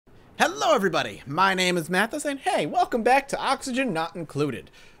Hello everybody, my name is Mathis, and hey, welcome back to Oxygen Not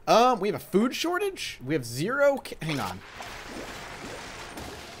Included. We have a food shortage? We have hang on.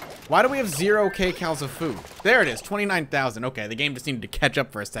 Why do we have 0 kcals of food? There it is, 29,000. Okay, the game just needed to catch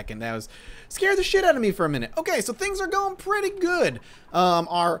up for a second. That was scared the shit out of me for a minute. Okay, so things are going pretty good.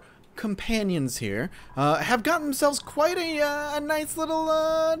 Our companions here have gotten themselves quite a nice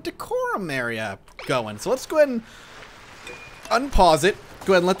little decorum area going. So let's go ahead and unpause it.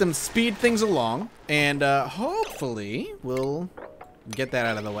 Go ahead and let them speed things along, and hopefully we'll get that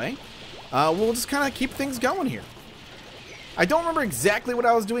out of the way. We'll just kind of keep things going here. I don't remember exactly what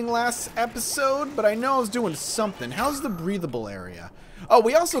I was doing last episode, but I know I was doing something. How's the breathable area? Oh,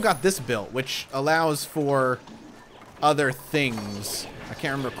 we also got this built, which allows for other things. I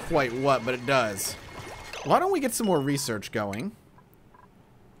can't remember quite what, but it does. Why don't we get some more research going?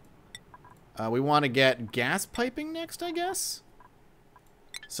 We want to get gas piping next, I guess?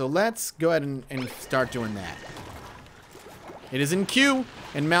 So let's go ahead and start doing that. It is in queue,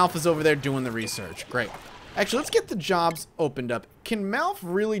 and Malf is over there doing the research. Great. Actually, let's get the jobs opened up. Can Malf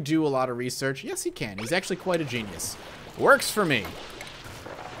really do a lot of research? Yes, he can. He's actually quite a genius. Works for me.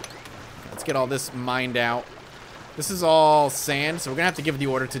 Let's get all this mined out. This is all sand, so we're going to have to give the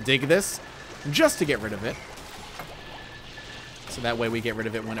order to dig this just to get rid of it. So that way we get rid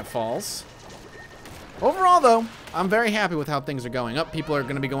of it when it falls. Overall, though, I'm very happy with how things are going. Oh, people are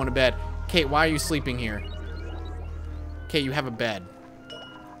going to be going to bed. Kate, why are you sleeping here? Kate, you have a bed.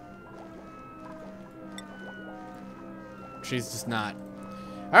 She's just not.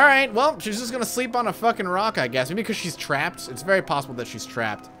 All right, well, she's just going to sleep on a fucking rock, I guess. Maybe because she's trapped. It's very possible that she's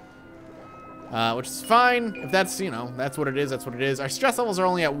trapped. Which is fine. If that's, you know, that's what it is, that's what it is. Our stress levels are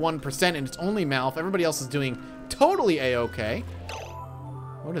only at 1%, and it's only Malf. Everybody else is doing totally A-okay.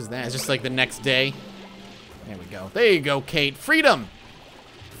 What is that? It's just like the next day. There we go. There you go, Kate. Freedom!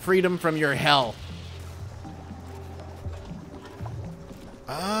 Freedom from your hell.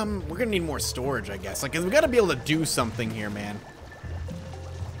 We're gonna need more storage, I guess. Like, 'cause we gotta be able to do something here, man.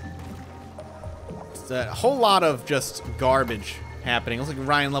 It's a whole lot of just garbage happening. Looks like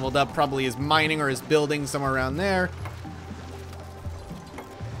Ryan leveled up, probably is mining or is building somewhere around there.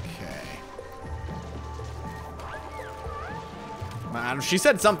 Okay. She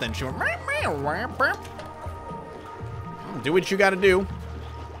said something. She went, do what you gotta do.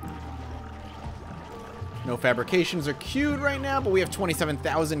 No fabrications are queued right now, but we have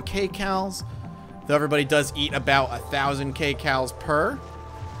 27,000 kcals. Though everybody does eat about 1,000 kcals per.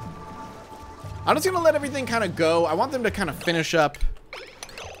 I'm just gonna let everything kind of go. I want them to kind of finish up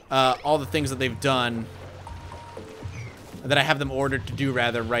all the things that they've done. That I have them ordered to do,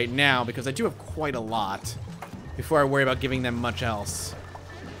 rather, right now, because I do have quite a lot before I worry about giving them much else.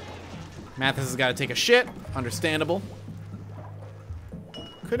 Mathis has got to take a shit. Understandable.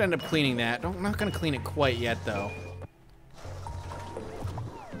 Could end up cleaning that. I'm not going to clean it quite yet, though.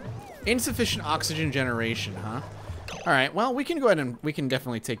 Insufficient oxygen generation, huh? Alright, well, we can go ahead and we can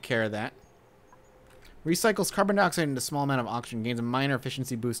definitely take care of that. Recycles carbon dioxide into a small amount of oxygen. Gains a minor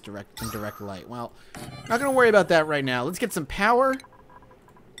efficiency boost in direct light. Well, not going to worry about that right now. Let's get some power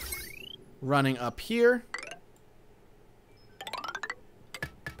running up here.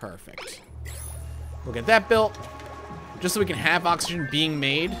 Perfect. We'll get that built. Just so we can have oxygen being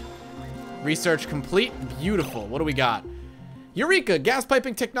made. Research complete. Beautiful. What do we got? Eureka! Gas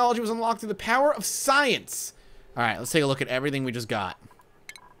piping technology was unlocked through the power of science. Alright, let's take a look at everything we just got.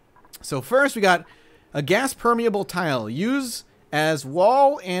 So first we got a gas permeable tile. Use as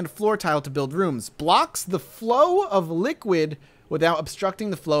wall and floor tile to build rooms. Blocks the flow of liquid without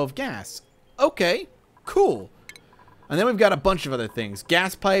obstructing the flow of gas. Okay, cool. And then we've got a bunch of other things.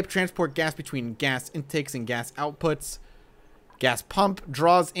 Gas pipe, transport gas between gas intakes and gas outputs. Gas pump,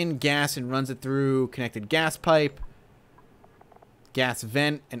 draws in gas and runs it through connected gas pipe. Gas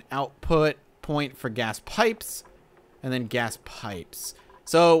vent and output point for gas pipes. And then gas pipes.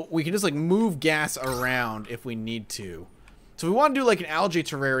 So we can just like move gas around if we need to. So if we want to do like an algae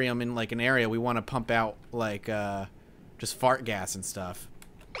terrarium in like an area, we want to pump out like just fart gas and stuff.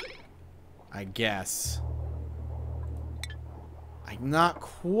 I guess. I'm not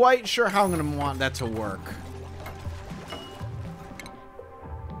quite sure how I'm going to want that to work.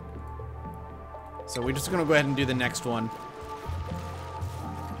 So we're just going to go ahead and do the next one.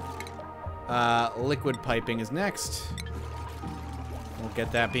 Liquid piping is next. We'll get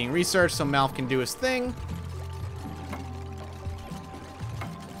that being researched so Malf can do his thing.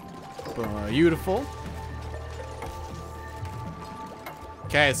 Beautiful.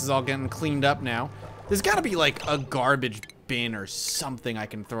 Okay, this is all getting cleaned up now. There's got to be like a garbage bin or something I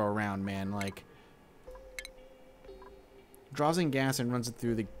can throw around, man. Like, draws in gas and runs it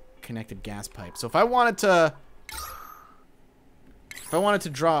through the connected gas pipe. So if I wanted to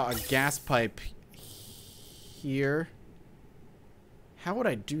draw a gas pipe here, how would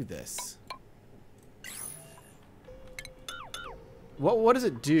I do this? What does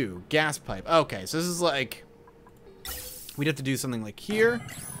it do? Gas pipe. Okay, so this is like, we'd have to do something like here.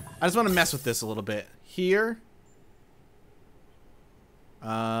 I just want to mess with this a little bit. Here.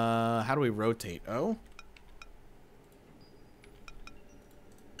 How do we rotate? Oh?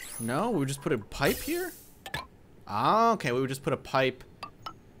 No, we would just put a pipe here? Ah, okay, we would just put a pipe.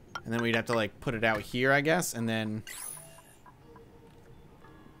 And then we'd have to, like, put it out here, I guess. And then...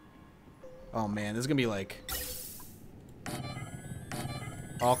 Oh, man, this is gonna be, like...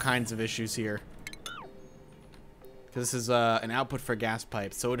 all kinds of issues here. Because this is an output for gas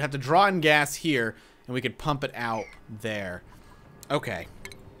pipes. So we'd have to draw in gas here, and we could pump it out there. Okay.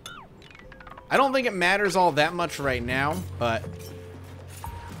 I don't think it matters all that much right now, but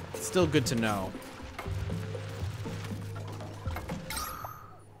it's still good to know.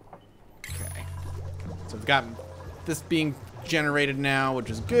 Okay. So we've got this being generated now, which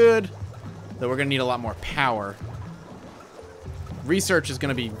is good. Though we're going to need a lot more power. Research is going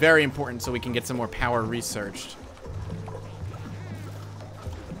to be very important so we can get some more power researched.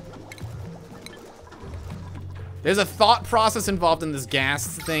 There's a thought process involved in this gas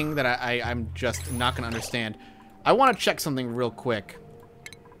thing that I'm just not going to understand. I want to check something real quick.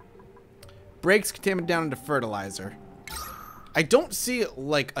 Breaks contaminant down into fertilizer. I don't see,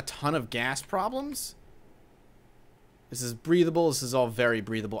 like, a ton of gas problems. This is breathable. This is all very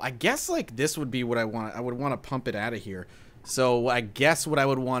breathable. I guess, like, this would be what I want. I would want to pump it out of here. So I guess what I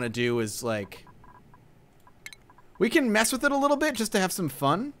would want to do is, like... we can mess with it a little bit just to have some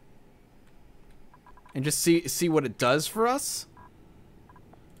fun. And just see what it does for us.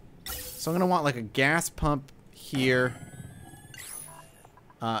 So I'm going to want, like, a gas pump here.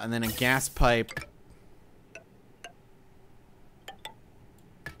 And then a gas pipe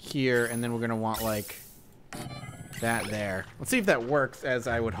here. And then we're going to want, like, that there. Let's see if that works as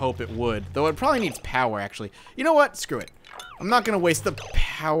I would hope it would. Though it probably needs power, actually. You know what? Screw it. I'm not going to waste the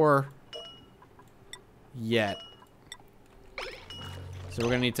power yet. So we're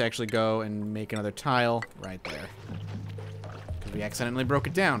going to need to actually go and make another tile right there. Because we accidentally broke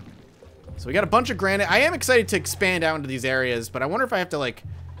it down. So we got a bunch of granite. I am excited to expand out into these areas, but I wonder if I have to, like,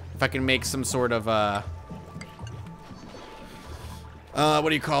 if I can make some sort of, what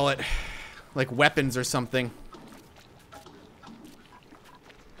do you call it? Like weapons or something.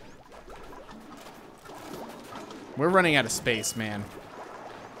 We're running out of space, man.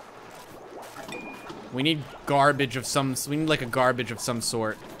 We need garbage of some... we need, like, a garbage of some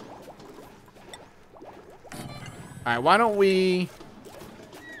sort. Alright, why don't we...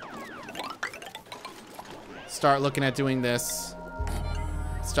 start looking at doing this.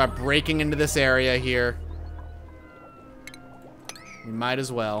 Start breaking into this area here. We might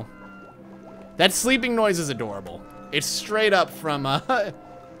as well. That sleeping noise is adorable. It's straight up from,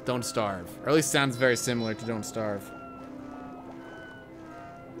 Don't Starve. Or at least sounds very similar to Don't Starve.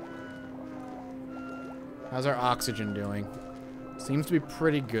 How's our oxygen doing? Seems to be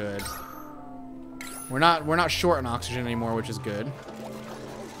pretty good. We're not short on oxygen anymore, which is good.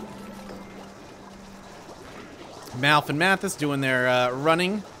 Malf and Mathis doing their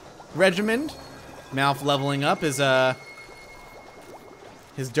running regimen. Malf leveling up his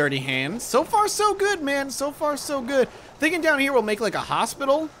dirty hands. So far, so good, man. So far, so good. Thinking down here we'll make like a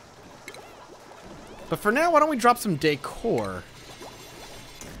hospital. But for now, why don't we drop some decor?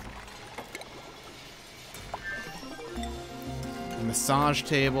 A massage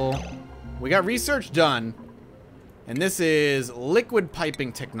table. We got research done. And this is liquid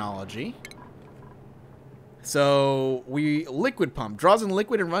piping technology. So we liquid pump. Draws in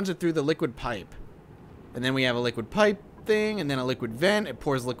liquid and runs it through the liquid pipe. And then we have a liquid pipe thing and then a liquid vent. It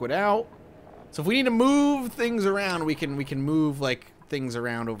pours liquid out. So if we need to move things around, we can move like things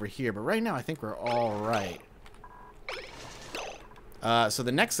around over here. But right now I think we're all right. So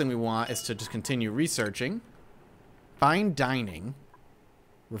the next thing we want is to just continue researching. Fine dining.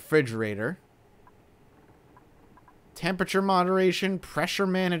 Refrigerator. Temperature moderation. Pressure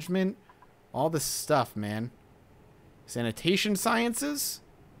management. All this stuff, man. Sanitation sciences.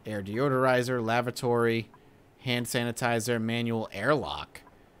 Air deodorizer. Lavatory. Hand sanitizer. Manual airlock.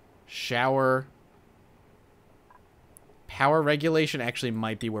 Shower. Power regulation actually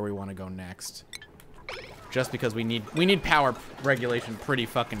might be where we want to go next. Just because we need power regulation pretty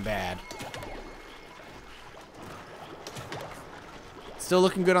fucking bad. Still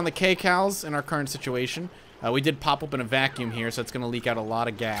looking good on the kcals in our current situation. We did pop open a vacuum here, so it's going to leak out a lot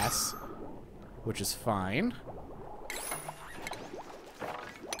of gas. Which is fine.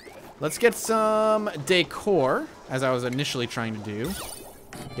 Let's get some decor, as I was initially trying to do.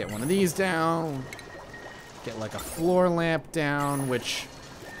 Get one of these down. Get like a floor lamp down, which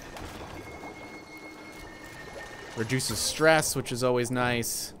reduces stress, which is always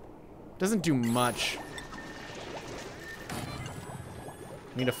nice. Doesn't do much.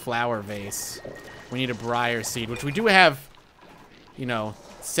 We need a flower vase. We need a briar seed, which we do have, you know,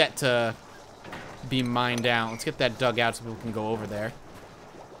 set to be mined out. Let's get that dug out so people can go over there.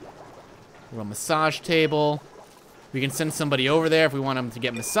 We have a massage table. We can send somebody over there if we want them to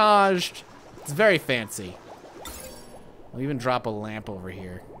get massaged. It's very fancy. I'll even drop a lamp over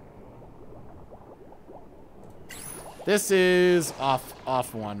here. This is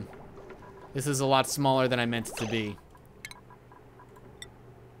off one. This is a lot smaller than I meant it to be.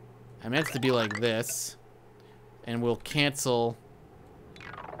 I meant it to be like this. And we'll cancel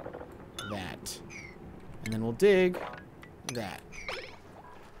that. And then we'll dig that.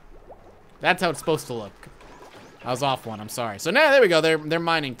 That's how it's supposed to look. I was off one, I'm sorry. So now, there we go. They're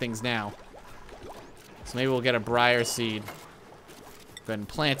mining things now. So maybe we'll get a briar seed. Go ahead and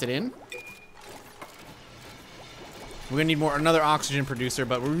plant it in. We're gonna need another oxygen producer,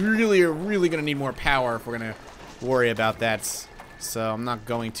 but we're really gonna need more power if we're gonna worry about that. So I'm not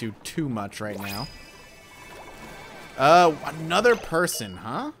going to too much right now. Another person,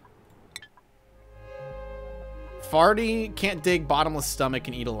 huh? Farty, can't dig, bottomless stomach,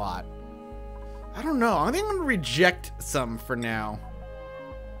 can eat a lot. I don't know. I think I'm gonna reject some for now.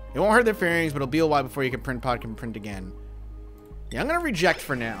 It won't hurt their feelings, but it'll be a while before you can print pod can print again. Yeah, I'm gonna reject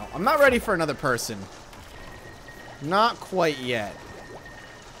for now. I'm not ready for another person. Not quite yet.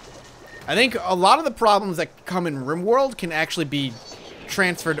 I think a lot of the problems that come in Rimworld can actually be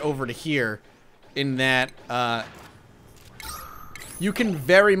transferred over to here, in that you can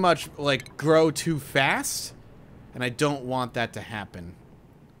very much like grow too fast, and I don't want that to happen.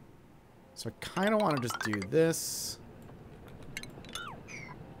 So I kind of want to just do this.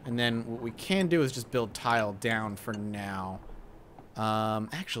 And then what we can do is just build tile down for now.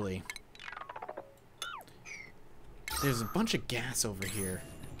 Actually, there's a bunch of gas over here.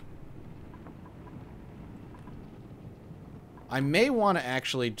 I may want to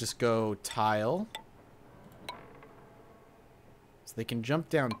actually just go tile. So they can jump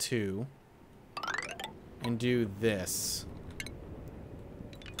down 2. And do this.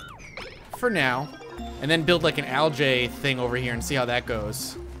 For now. And then build like an algae thing over here and see how that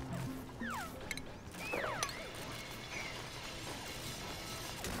goes.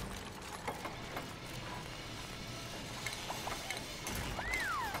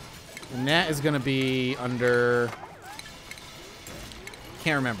 And that is going to be under...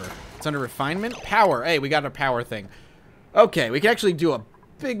 Can't remember. It's under refinement? Power. Hey, we got a power thing. Okay, we can actually do a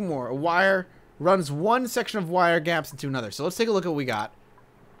big more. A wire runs one section of wire gaps into another. So let's take a look at what we got.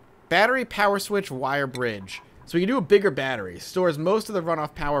 Battery, power switch, wire bridge. So we can do a bigger battery. Stores most of the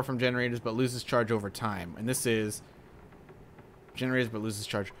runoff power from generators but loses charge over time. And this is generators but loses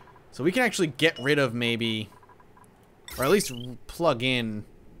charge. So we can actually get rid of maybe, or at least plug in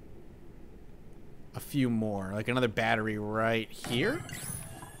a few more. Like another battery right here.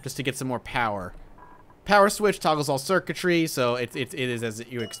 Just to get some more power. Power switch toggles all circuitry, so it is as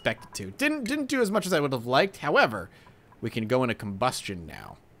you expect it to. Didn't do as much as I would have liked. However, we can go into combustion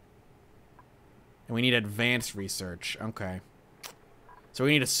now. And we need advanced research. Okay. So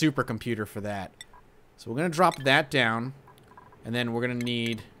we need a supercomputer for that. So we're going to drop that down. And then we're going to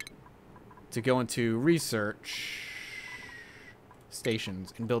need to go into research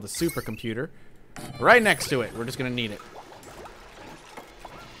stations and build a supercomputer. Right next to it. We're just going to need it.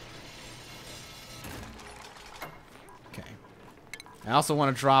 Okay. I also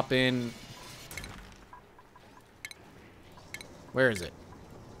want to drop in... Where is it?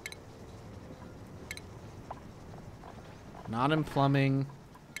 Not in plumbing.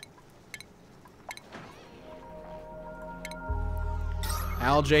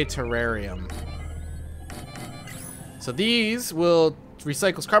 Algae terrarium. So these will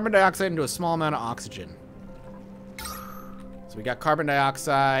recycle carbon dioxide into a small amount of oxygen. So we got carbon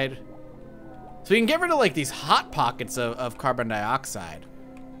dioxide. So we can get rid of like these hot pockets of carbon dioxide.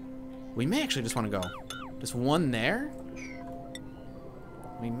 We may actually just want to go just one there.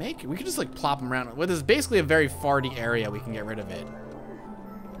 We could just like plop them around. Well, this is basically a very farty area. We can get rid of it.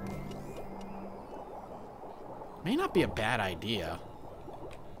 May not be a bad idea.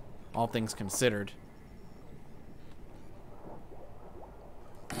 All things considered.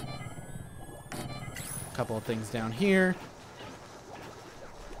 A couple of things down here.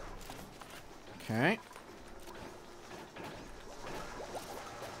 Okay.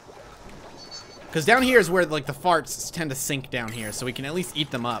 Because down here is where like the farts tend to sink down here, so we can at least eat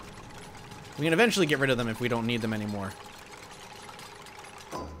them up. We can eventually get rid of them if we don't need them anymore.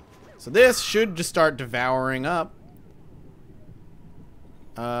 So this should just start devouring up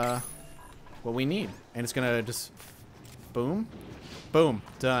what we need. And it's gonna just boom. Boom.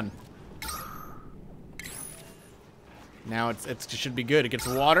 Done. Now it should be good. It gets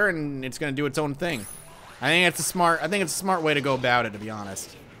water and it's gonna do its own thing. I think it's a smart way to go about it, to be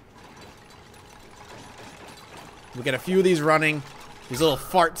honest. We'll get a few of these running, these little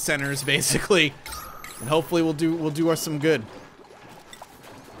fart centers, basically, and hopefully we'll do us some good.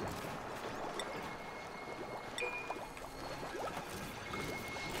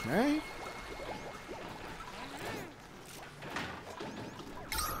 Okay.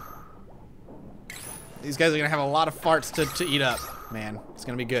 These guys are gonna have a lot of farts to eat up, man. It's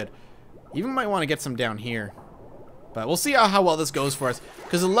gonna be good. Even might want to get some down here. But we'll see how well this goes for us.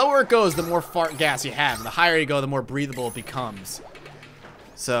 Because the lower it goes, the more fart gas you have. The higher you go, the more breathable it becomes.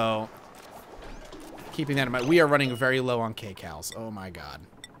 So, keeping that in mind. We are running very low on kcals. Oh my god.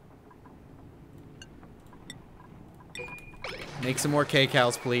 Make some more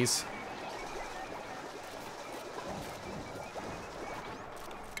kcals, please.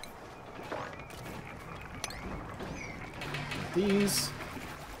 These.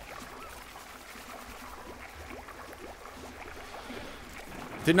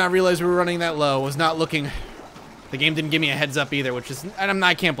 Did not realize we were running that low. Was not looking. The game didn't give me a heads up either, which is, and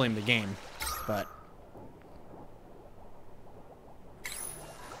I can't blame the game, but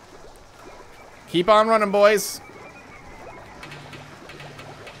keep on running, boys.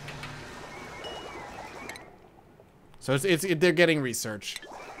 So they're getting research.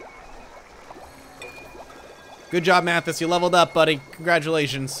 Good job, Mathis. You leveled up, buddy.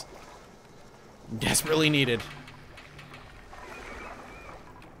 Congratulations. Desperately needed.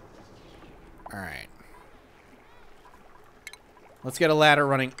 Alright. Let's get a ladder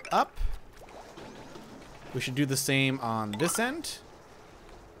running up. We should do the same on this end.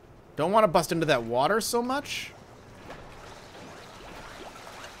 Don't want to bust into that water so much.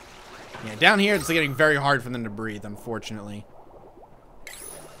 Yeah, down here it's getting very hard for them to breathe, unfortunately.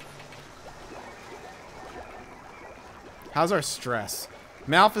 How's our stress?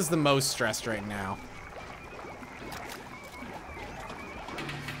 Malf is the most stressed right now.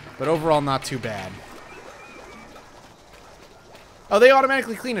 But overall, not too bad. Oh, they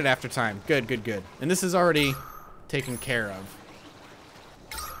automatically clean it after time. Good, good, good. And this is already taken care of.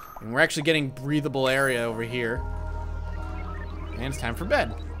 And we're actually getting breathable area over here. And it's time for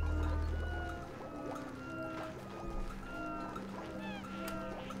bed.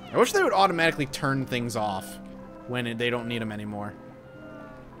 I wish they would automatically turn things off when they don't need them anymore.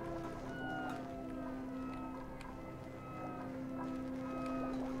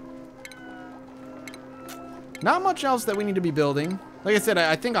 Not much else that we need to be building. Like I said,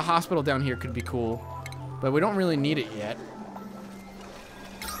 I think a hospital down here could be cool, but we don't really need it yet.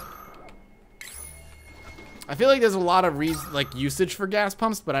 I feel like there's a lot of usage for gas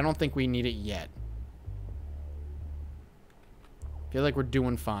pumps, but I don't think we need it yet. I feel like we're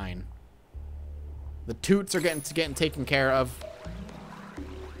doing fine. The toots are getting taken care of.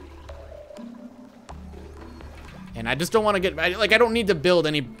 And I just don't want to get, I don't need to build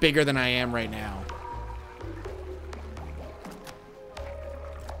any bigger than I am right now.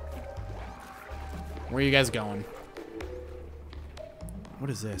 Where are you guys going? What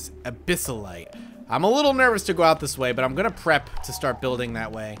is this? Abyssalite. I'm a little nervous to go out this way, but I'm going to prep to start building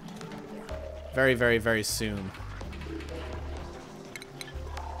that way. Very, very, very soon.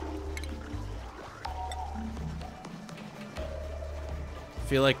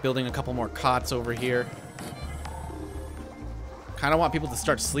 Feel like building a couple more cots over here. Kind of want people to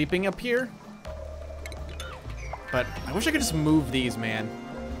start sleeping up here. But I wish I could just move these, man.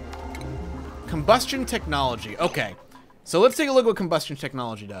 Combustion technology. Okay. So let's take a look at what combustion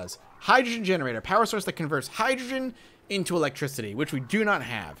technology does. Hydrogen generator. Power source that converts hydrogen into electricity, which we do not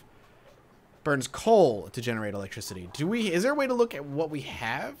have. Burns coal to generate electricity. Is there a way to look at what we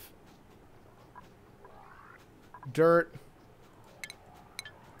have? Dirt.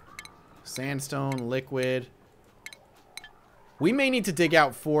 Sandstone, liquid. We may need to dig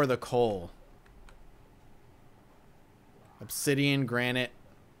out for the coal. Obsidian, granite.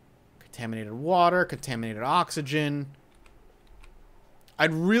 Contaminated water, contaminated oxygen.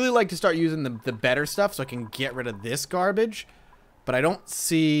 I'd really like to start using the better stuff so I can get rid of this garbage, but I don't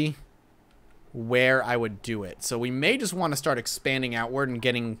see where I would do it. So we may just want to start expanding outward and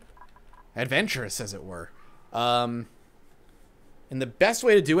getting adventurous, as it were. And the best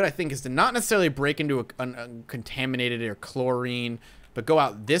way to do it, I think, is to not necessarily break into a contaminated or chlorine, but go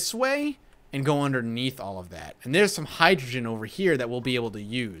out this way and go underneath all of that. And there's some hydrogen over here that we'll be able to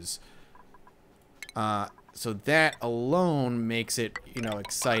use. So that alone makes it, you know,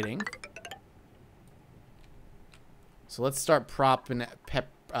 exciting. So let's start pepping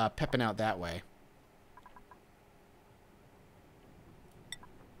out that way.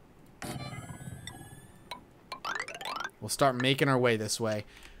 We'll start making our way this way.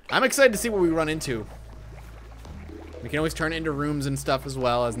 I'm excited to see what we run into. We can always turn it into rooms and stuff as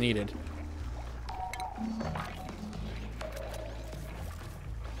well as needed.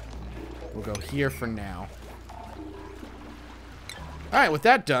 We'll go here for now. Alright, with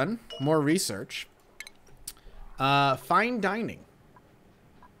that done, more research. Fine dining.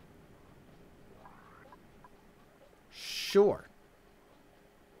 Sure.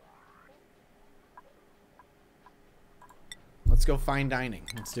 Let's go fine dining.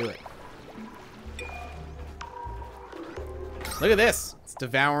 Let's do it. Look at this. It's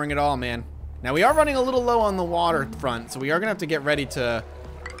devouring it all, man. Now, we are running a little low on the water front, so we are going to have to get ready to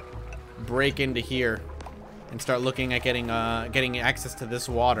break into here and start looking at getting access to this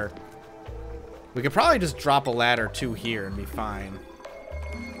water. We could probably just drop a ladder to here and be fine.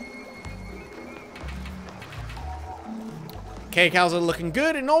 Okay, cows are looking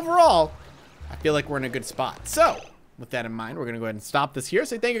good, and overall, I feel like we're in a good spot. So, with that in mind, we're going to go ahead and stop this here.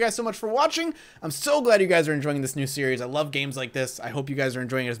 So thank you guys so much for watching. I'm so glad you guys are enjoying this new series. I love games like this. I hope you guys are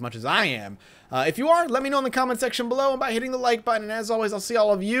enjoying it as much as I am. If you are, let me know in the comment section below by hitting the like button. And as always, I'll see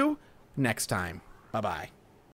all of you next time. Bye-bye.